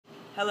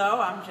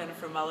Hello, I'm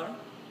Jennifer Muller,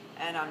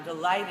 and I'm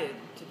delighted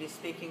to be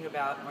speaking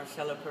about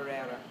Marcelo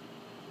Pereira.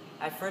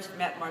 I first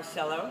met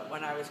Marcelo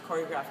when I was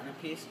choreographing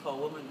a piece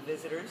called Women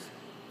Visitors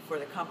for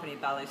the company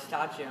Ballet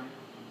Stadium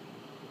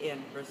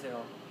in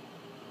Brazil.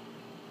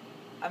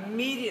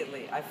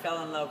 Immediately, I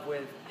fell in love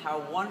with how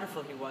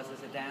wonderful he was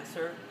as a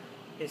dancer,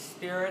 his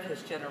spirit,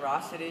 his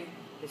generosity,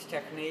 his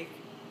technique,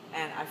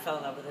 and I fell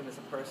in love with him as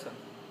a person.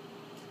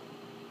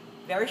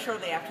 Very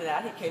shortly after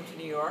that, he came to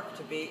New York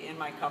to be in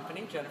my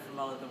company, Jennifer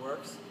Muller The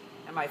Works,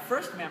 and my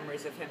first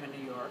memories of him in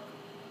New York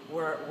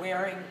were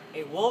wearing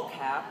a wool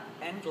cap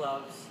and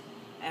gloves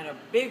and a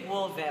big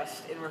wool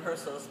vest in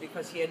rehearsals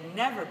because he had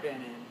never been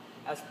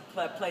in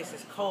a place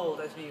as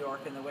cold as New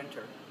York in the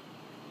winter.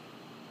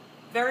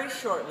 Very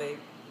shortly,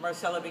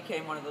 Marcelo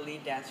became one of the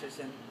lead dancers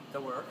in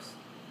The Works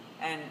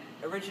and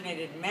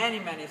originated many,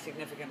 many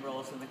significant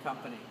roles in the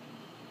company.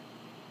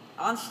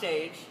 On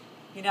stage,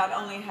 he not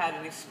only had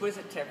an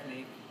exquisite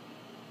technique,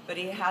 but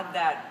he had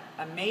that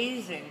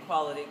amazing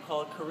quality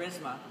called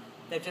charisma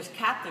that just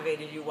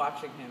captivated you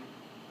watching him.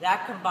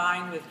 That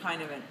combined with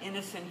kind of an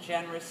innocent,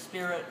 generous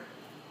spirit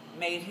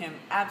made him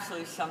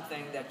absolutely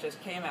something that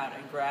just came out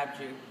and grabbed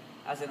you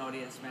as an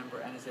audience member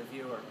and as a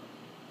viewer.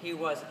 He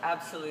was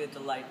absolutely a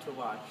delight to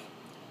watch.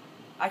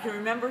 I can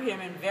remember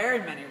him in very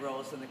many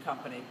roles in the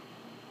company.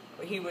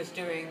 He was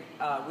doing,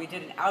 we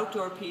did an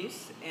outdoor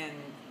piece in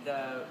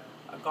a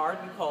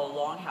garden called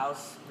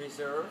Longhouse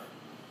Reserve,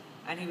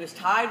 and he was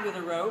tied with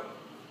a rope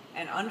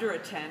and under a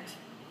tent,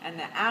 and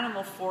the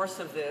animal force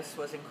of this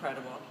was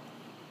incredible.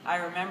 I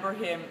remember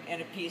him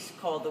in a piece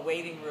called The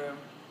Waiting Room,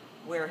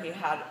 where he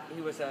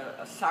was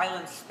a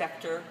silent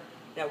specter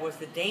that was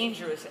the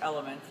dangerous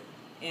element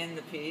in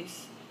the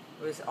piece.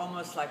 It was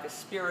almost like a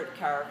spirit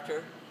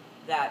character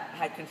that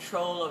had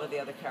control over the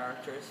other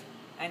characters,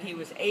 and he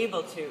was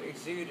able to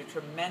exude a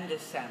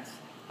tremendous sense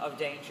of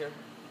danger.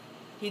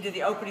 He did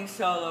the opening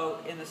solo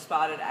in The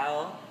Spotted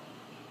Owl,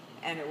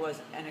 and it was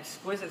an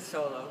exquisite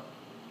solo.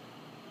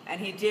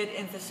 And he did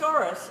in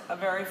Thesaurus a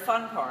very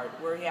fun part,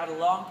 where he had a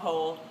long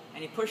pole,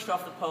 and he pushed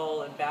off the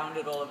pole and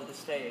bounded all over the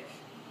stage.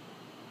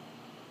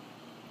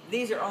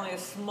 These are only a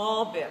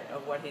small bit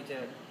of what he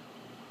did.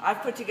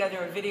 I've put together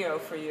a video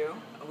for you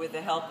with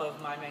the help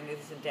of my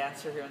magnificent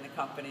dancer here in the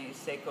company,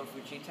 Seiko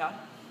Fujita,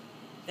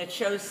 that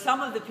shows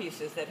some of the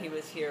pieces that he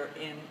was here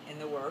in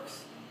the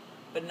works,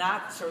 but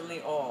not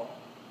certainly all.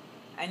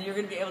 And you're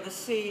going to be able to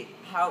see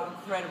how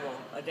incredible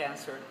a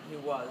dancer he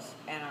was,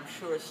 and I'm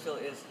sure still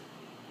is.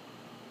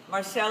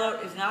 Marcelo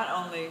is not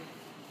only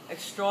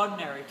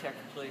extraordinary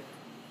technically,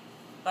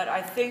 but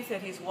I think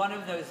that he's one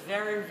of those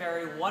very,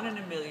 very one in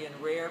a million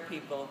rare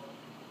people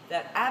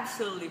that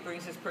absolutely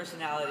brings his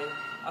personality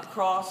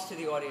across to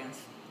the audience,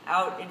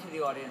 out into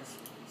the audience,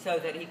 so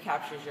that he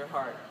captures your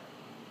heart.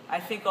 I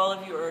think all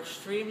of you are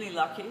extremely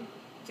lucky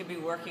to be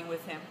working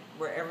with him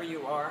wherever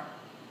you are.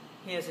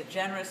 He has a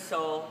generous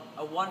soul,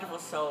 a wonderful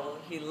soul.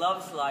 He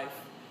loves life,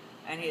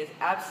 and he is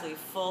absolutely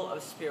full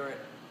of spirit.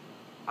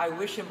 I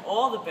wish him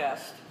all the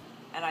best,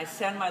 and I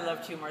send my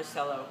love to you,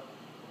 Marcelo,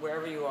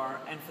 wherever you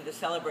are, and for the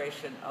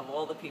celebration of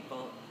all the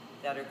people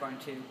that are going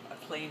to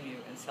acclaim you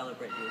and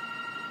celebrate you.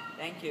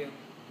 Thank you.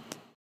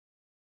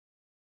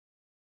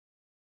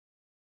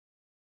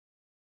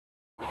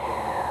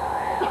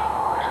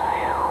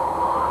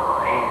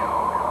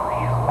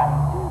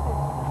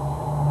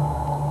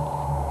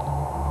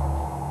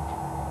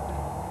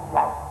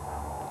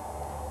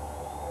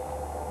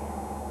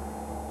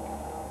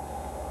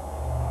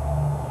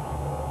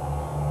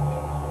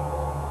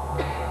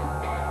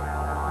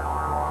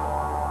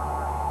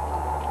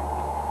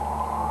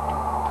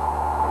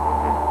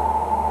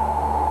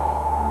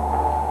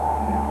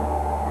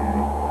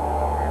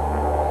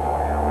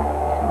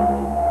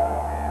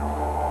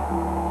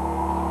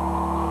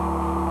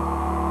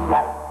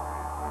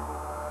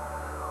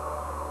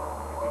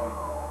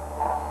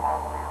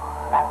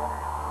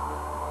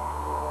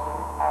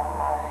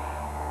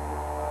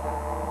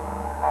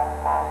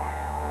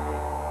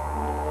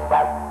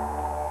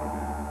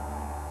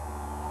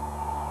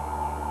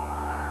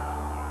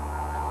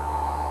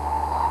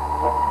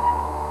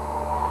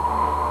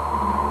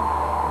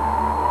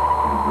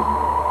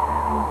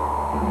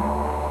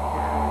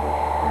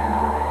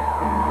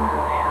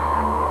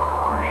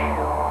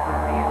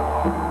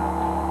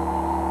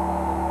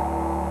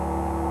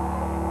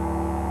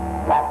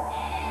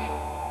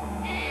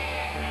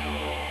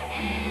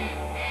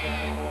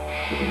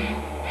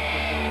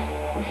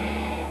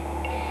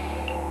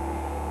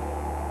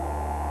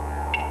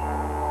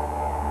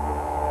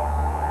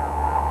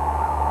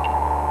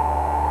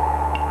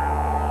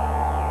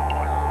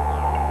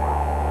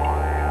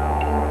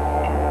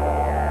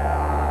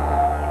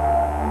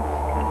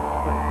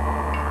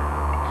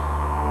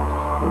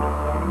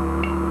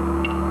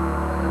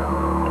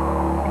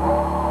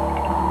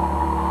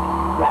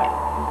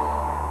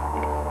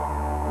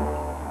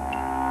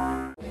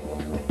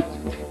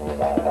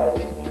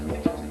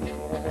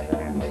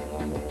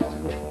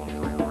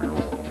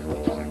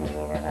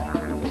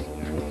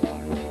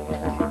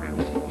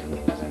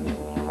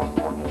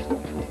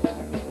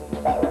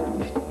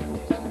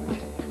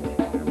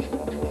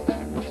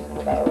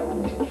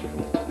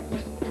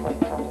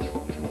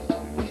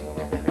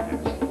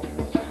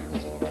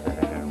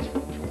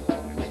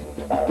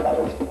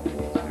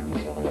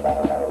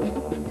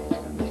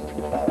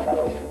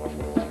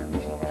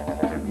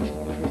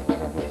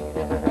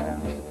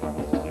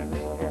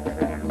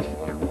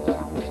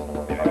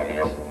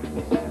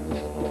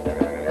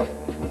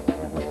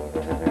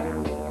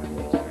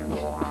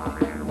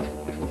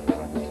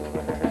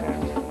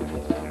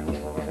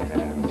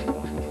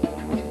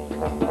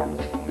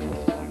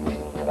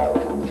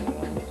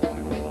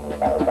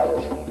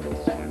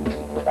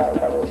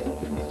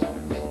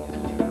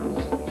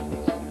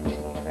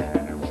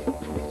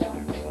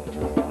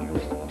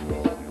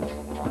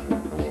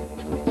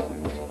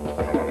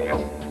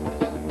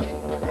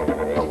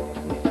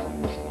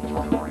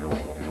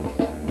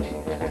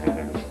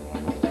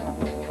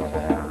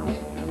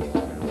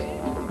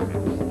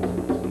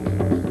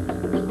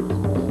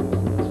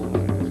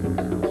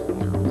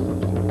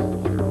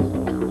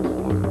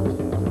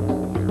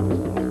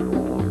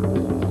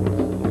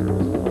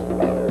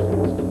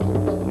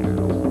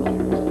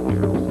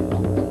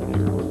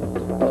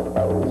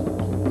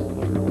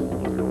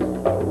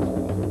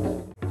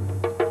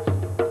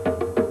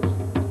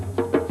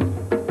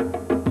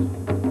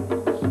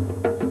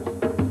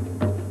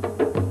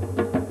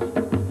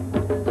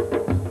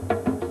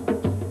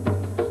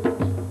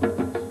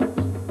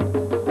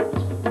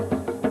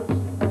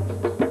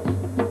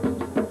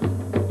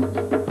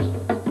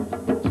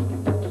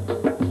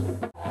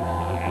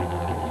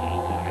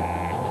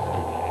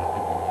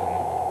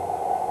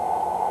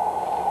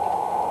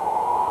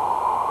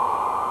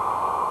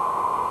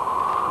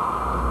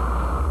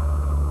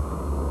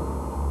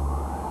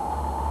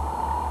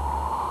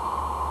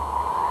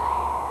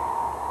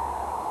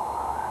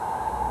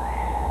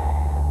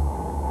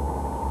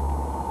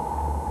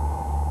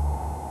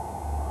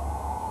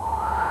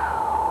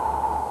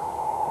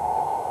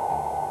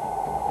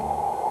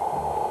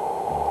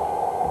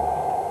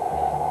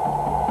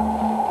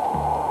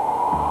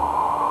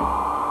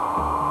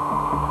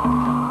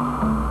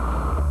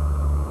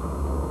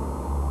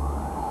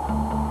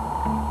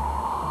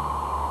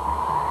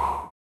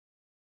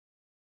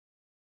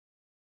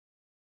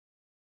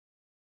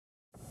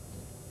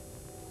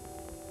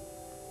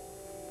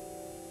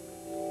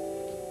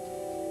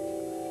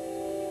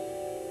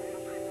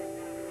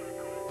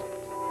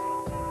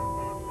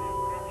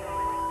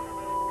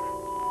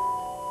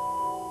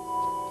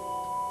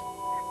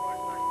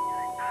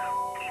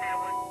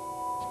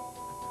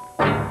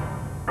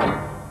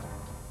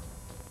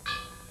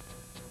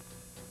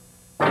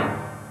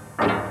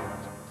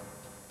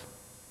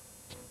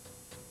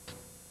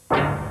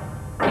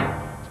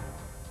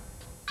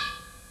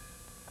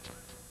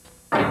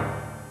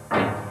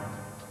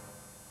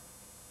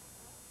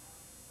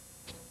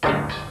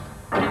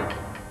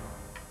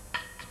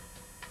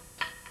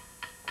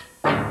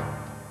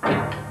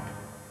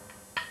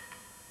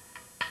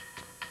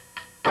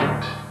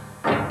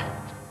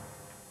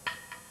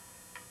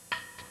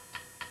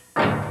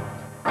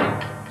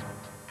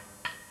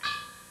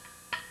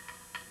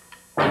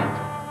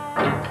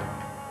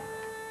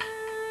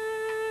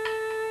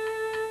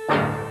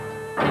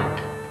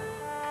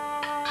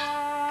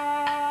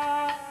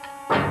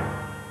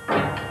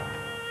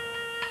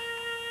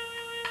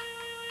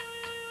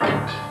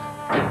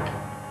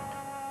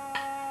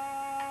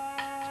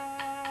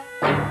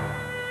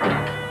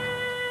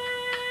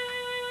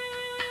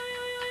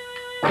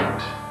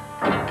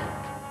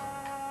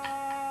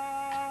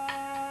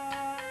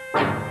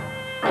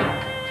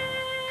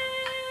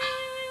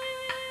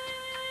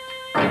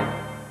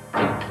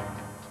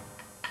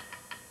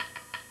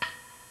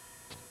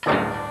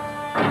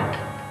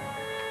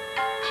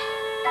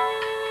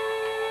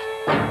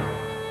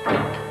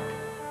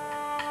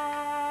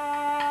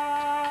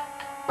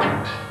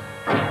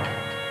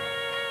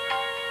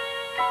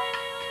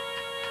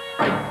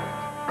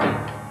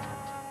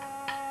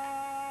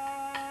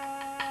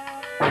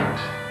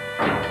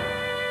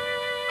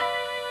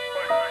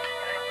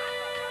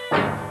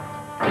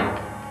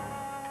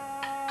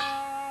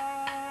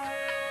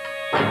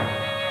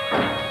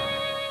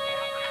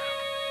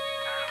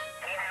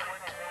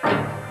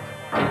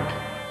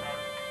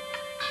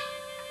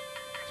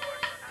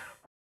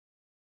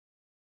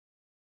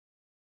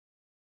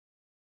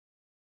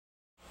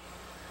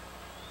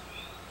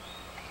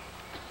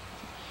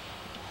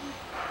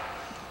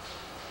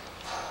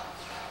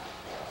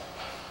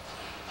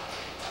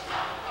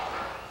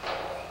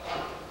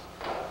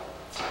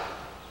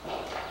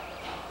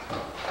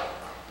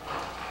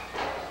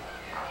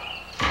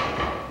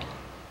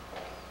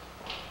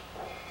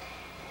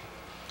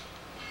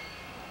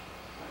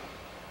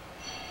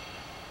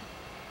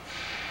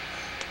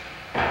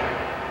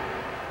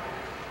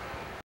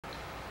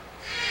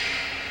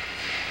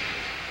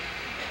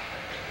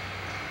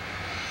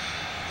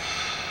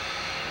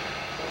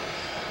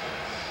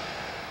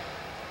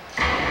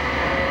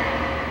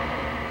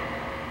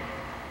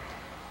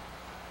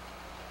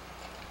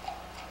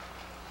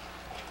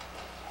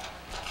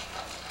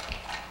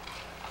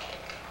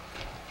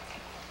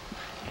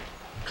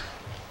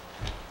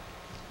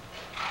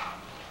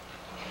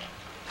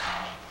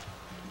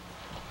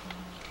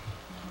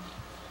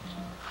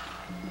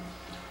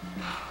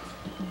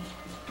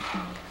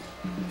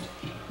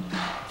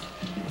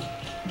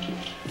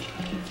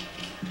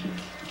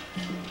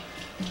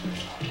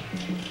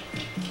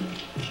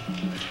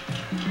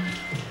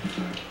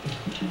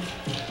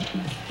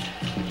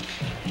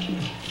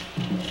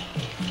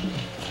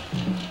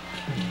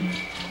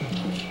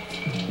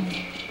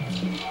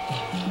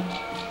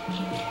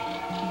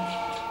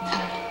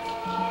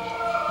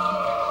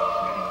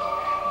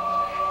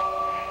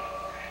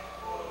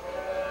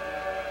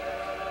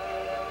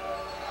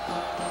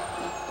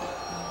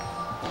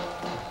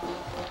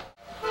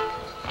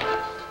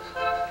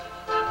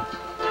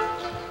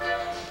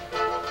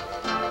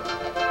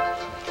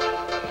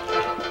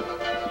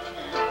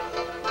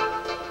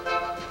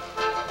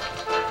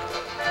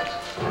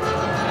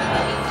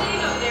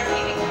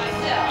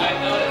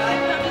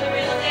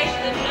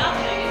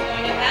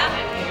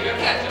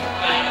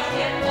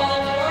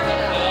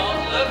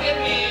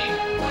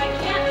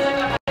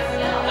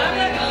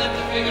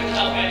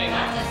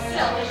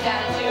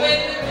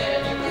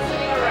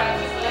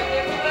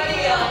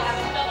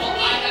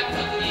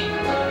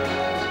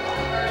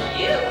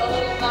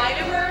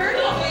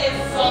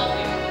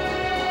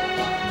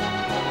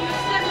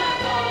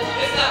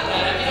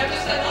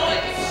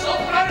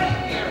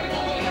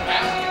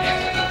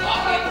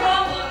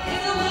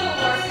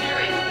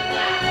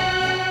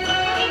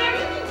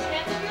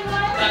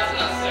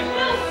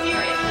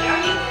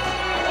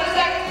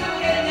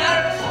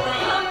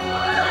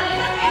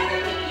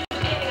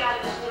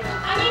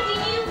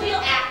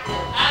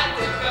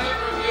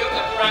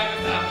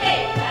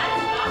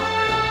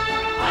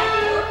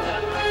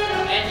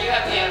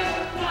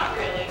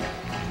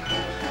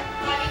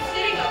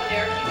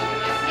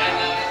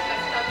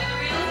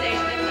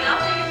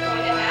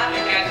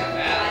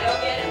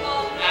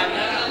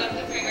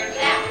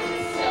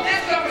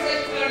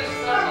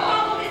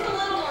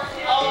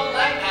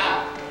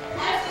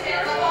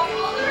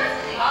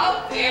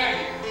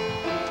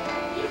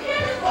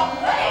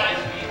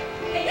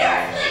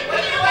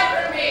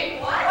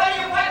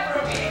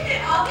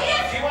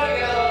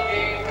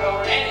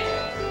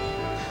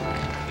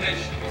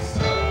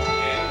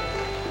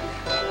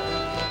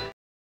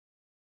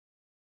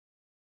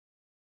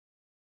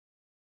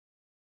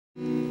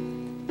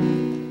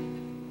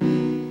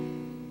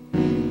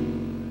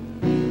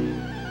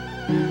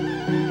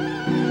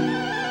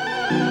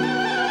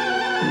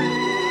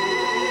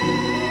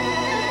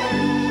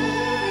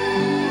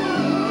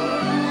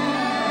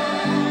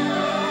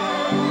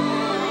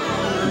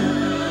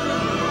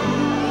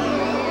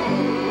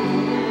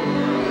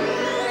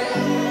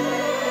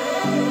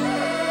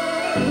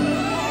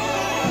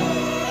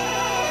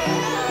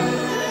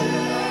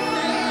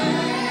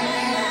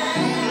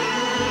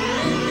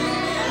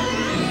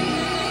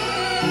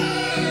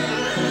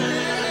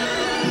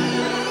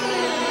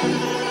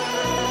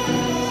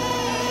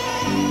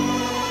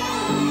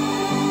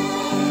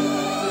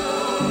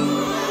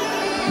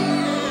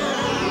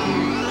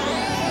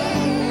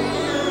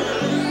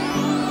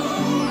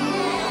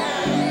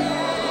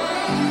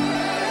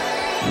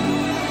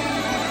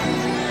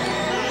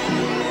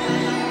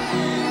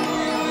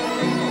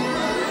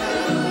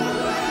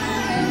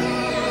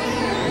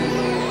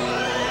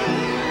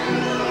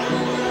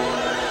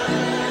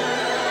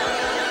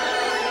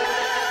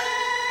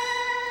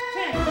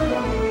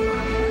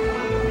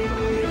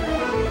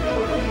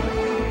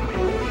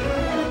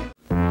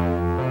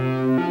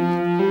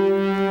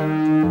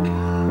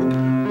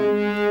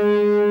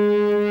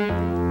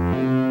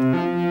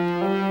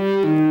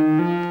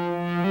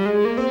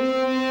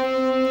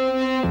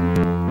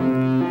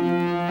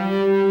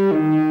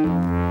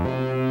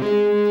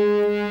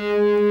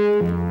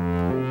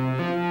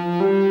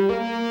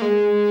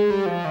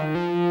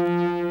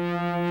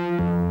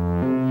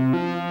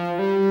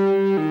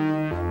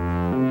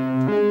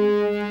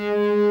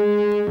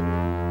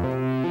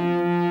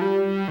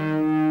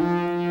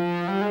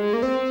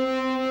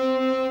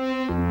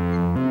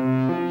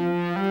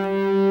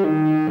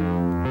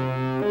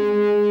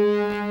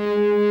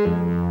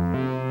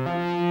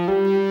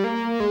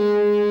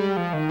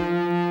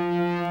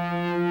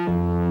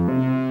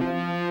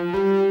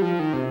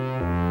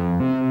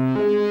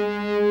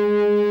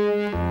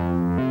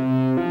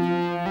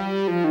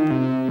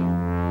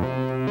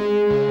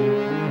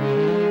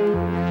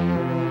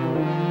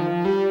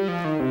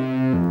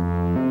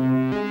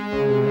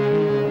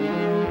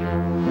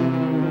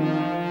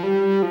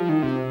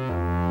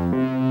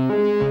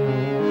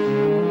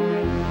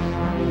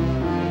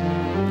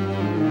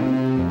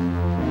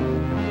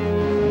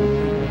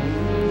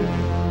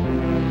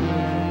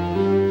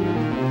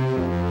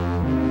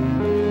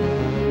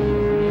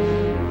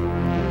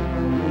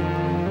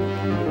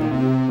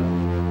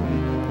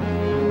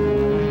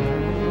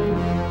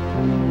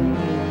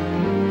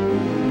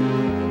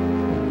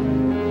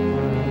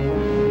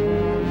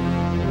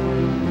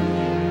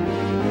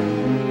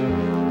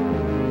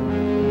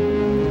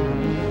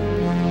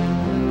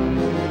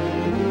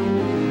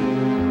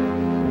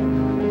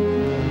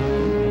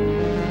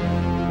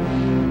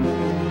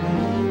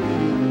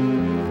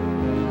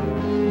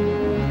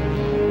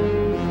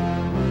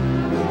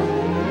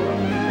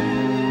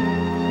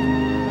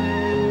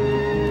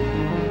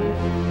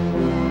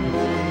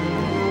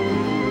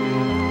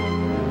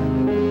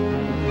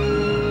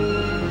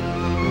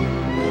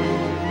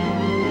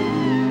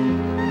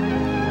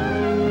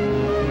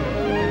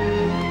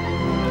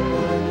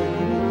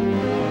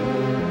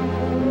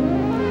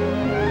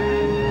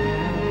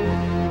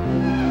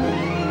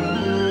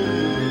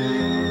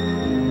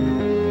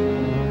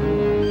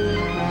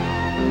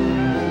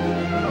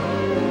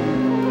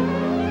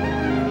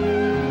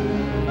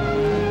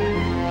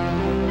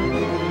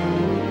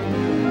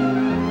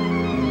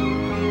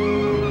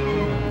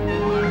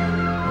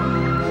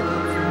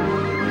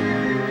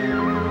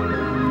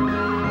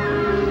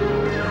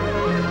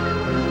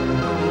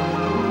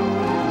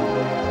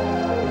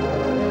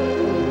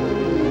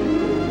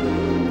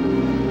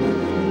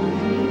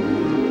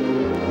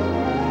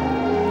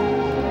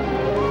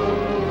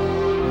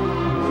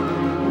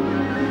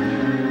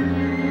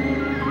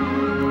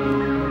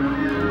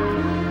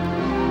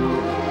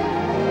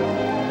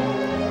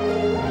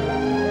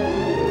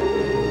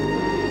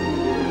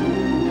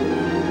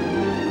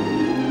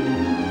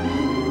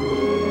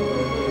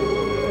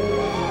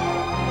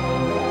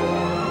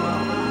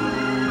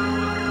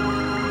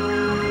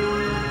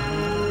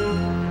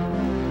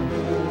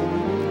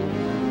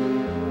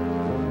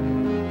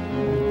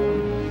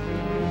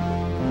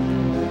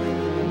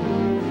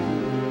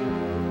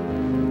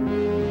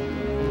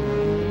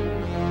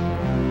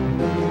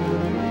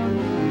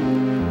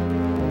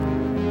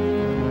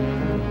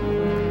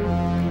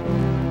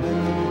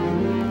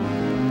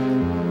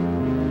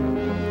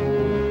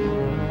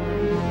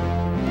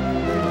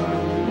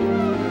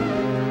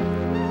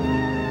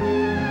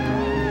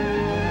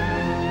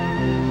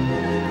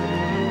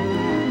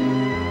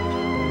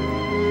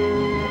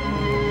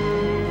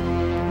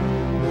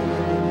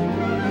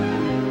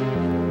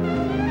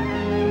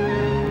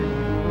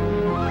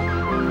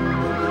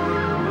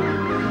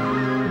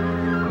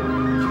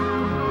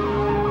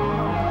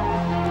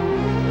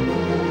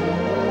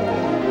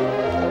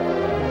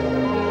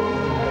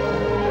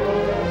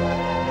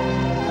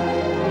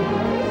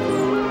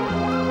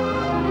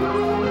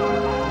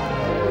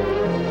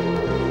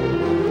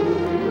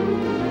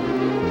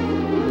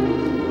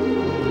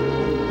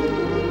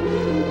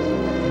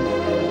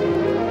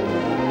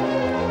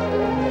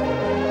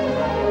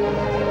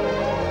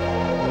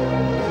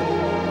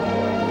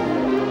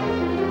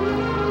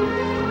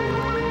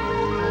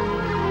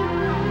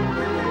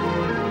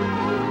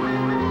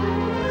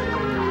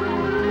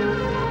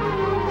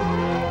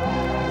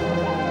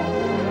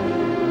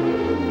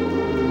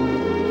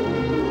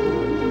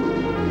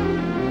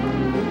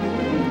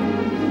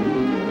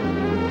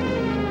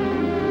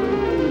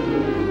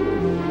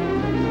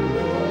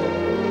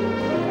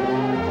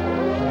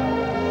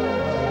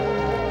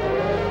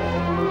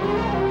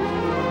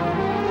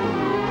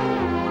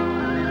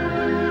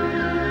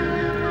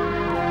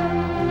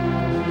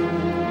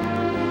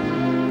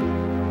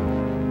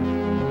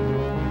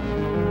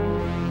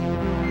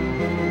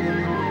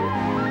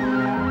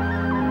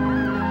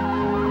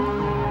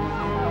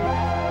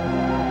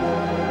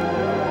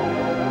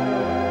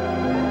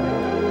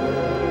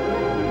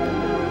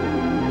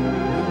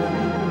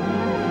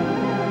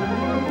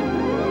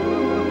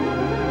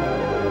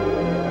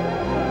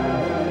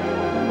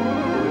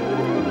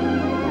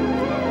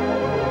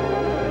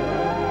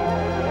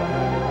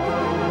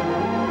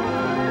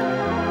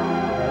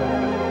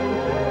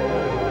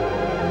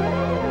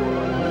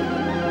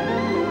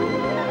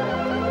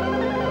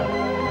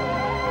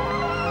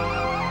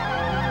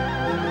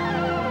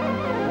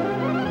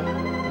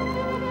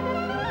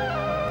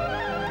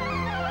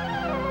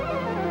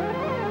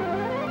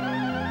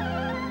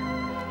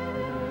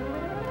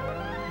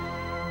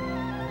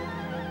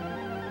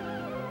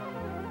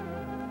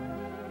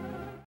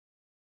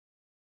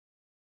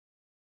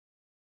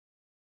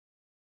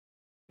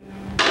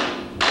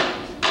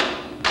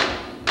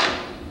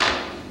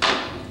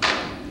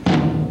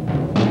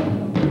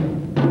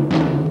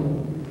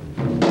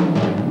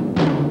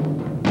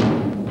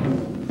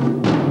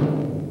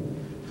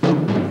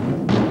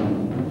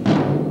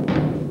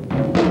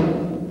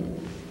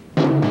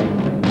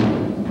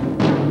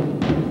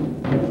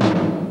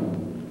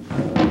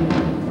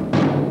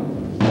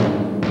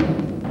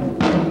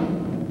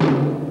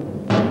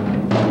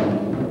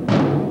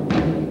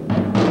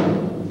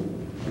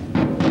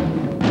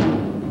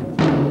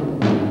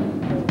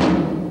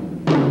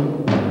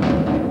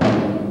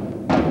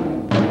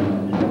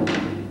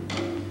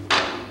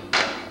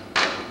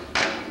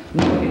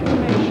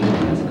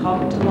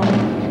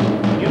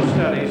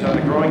 surveys on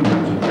the growing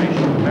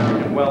concentration of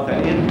American wealth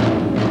and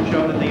income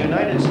show that the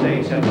United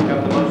States has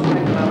become the most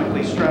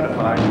economically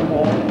stratified of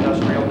all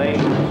industrial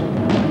nations.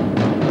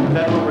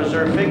 Federal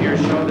Reserve figures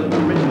show that the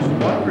richest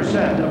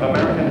 1% of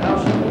American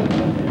households,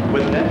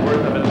 with net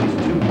worth of at least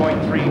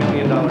 $2.3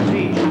 million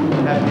each,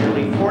 have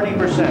nearly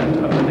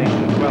 40% of the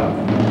nation's wealth.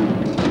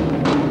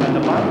 At the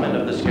bottom end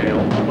of the scale,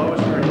 the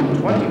lowest earning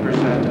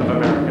 20% of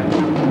Americans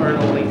earn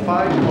only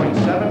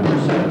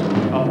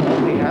 5.7% of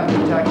all the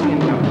after-tax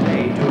income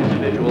paid to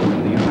individuals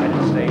in the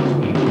United States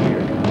each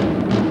year.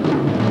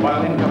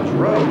 While incomes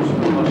rose for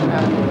the most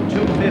affluent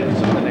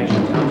 2/5 of the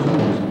nation's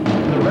households,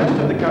 the rest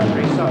of the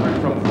country suffered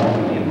from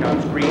falling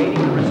incomes, creating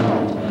the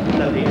result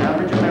that the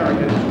average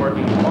American is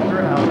working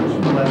longer hours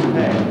for less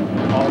pay,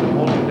 often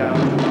holding down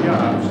 2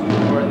 jobs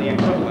or the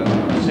equivalent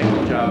of a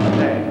single job a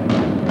day.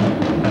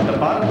 At the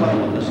bottom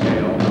level of the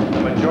scale,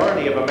 the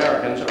majority of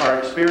Americans are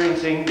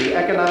experiencing the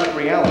economic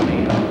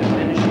reality of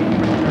diminishing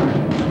returns.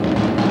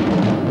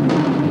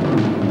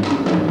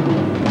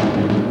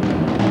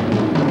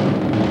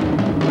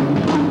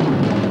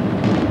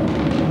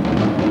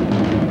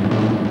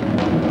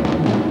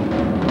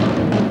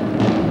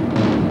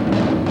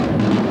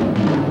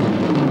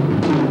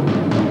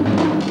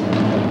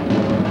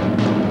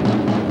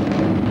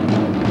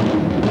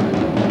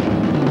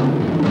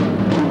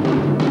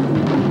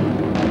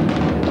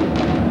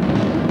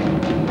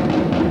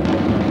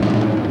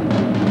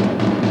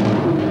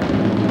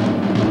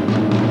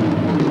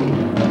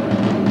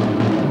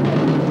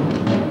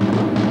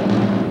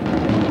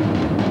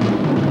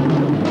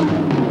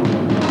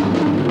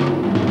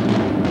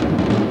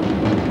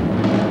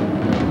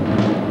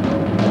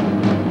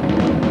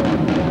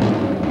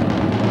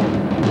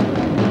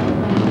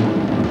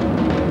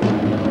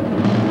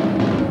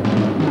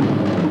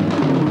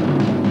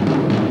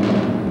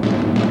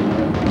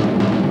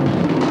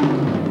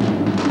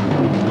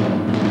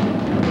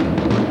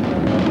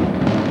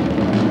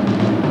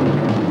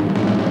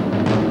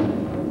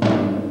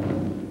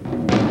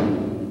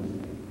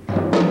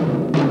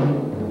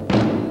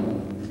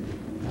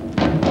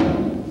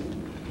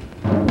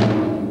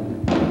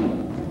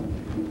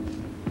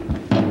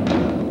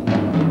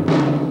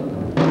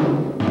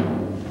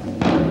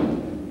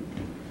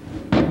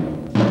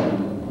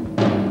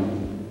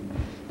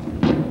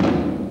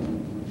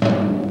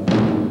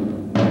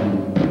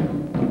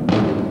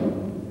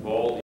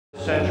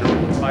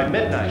 By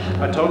midnight,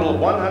 a total of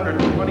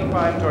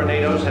 125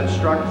 tornadoes had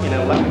struck in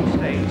 11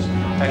 states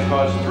and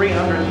caused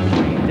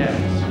 303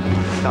 deaths.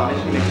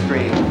 Astonishing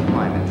extreme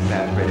climate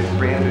saturated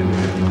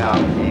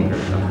 350,000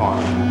 acres of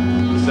farm.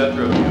 The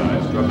center of the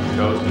eye struck the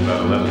coast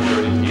about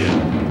 11:30 p.m.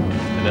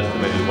 An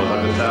estimated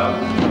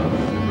 100,000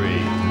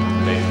 debris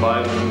made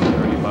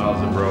 530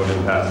 miles of road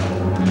impassable.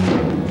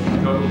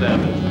 Total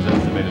damage was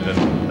estimated at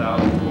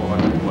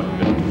 1,420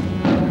 million.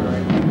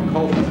 During the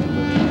coldest of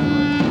the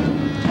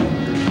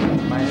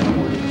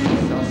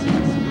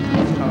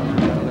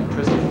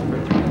electricity for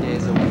 3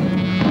 days a week.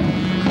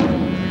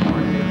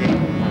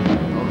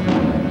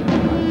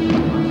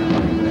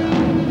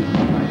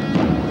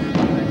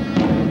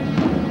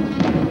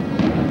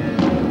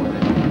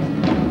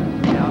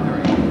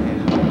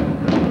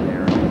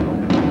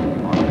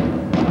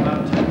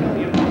 About 10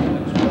 million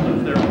residents will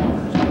lose their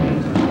homes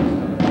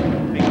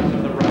because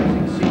of the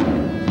rising sea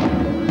level.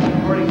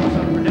 According to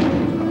some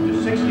predictions, up to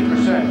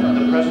 60% of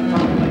the present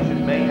population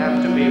may have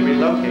to be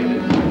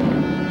relocated.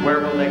 Where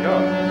will they go?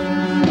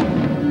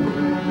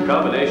 The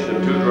combination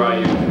of 2 dry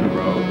years in a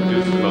row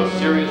produced the most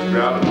serious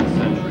drought of the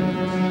century.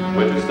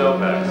 Winter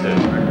snowpacks set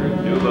record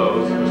new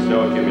lows for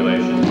snow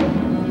accumulation,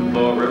 the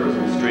flow of rivers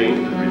and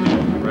streams that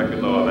reduced to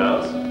record low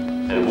amounts,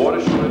 and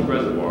water shortage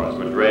reservoirs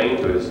were drained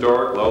to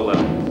historic low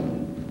levels.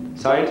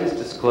 Scientists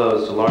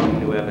disclosed alarming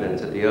new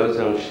evidence that the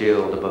ozone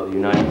shield above the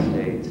United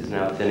States is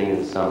now thinning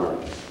in summer,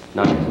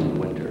 not just in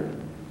winter.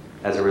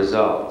 As a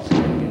result,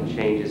 significant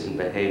changes in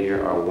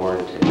behavior are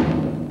warranted.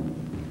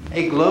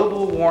 A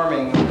global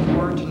warming of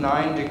 4 to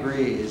 9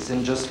 degrees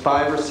in just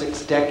 5 or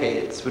 6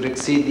 decades would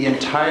exceed the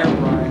entire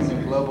rise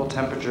in global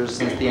temperatures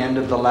since the end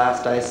of the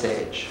last ice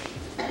age.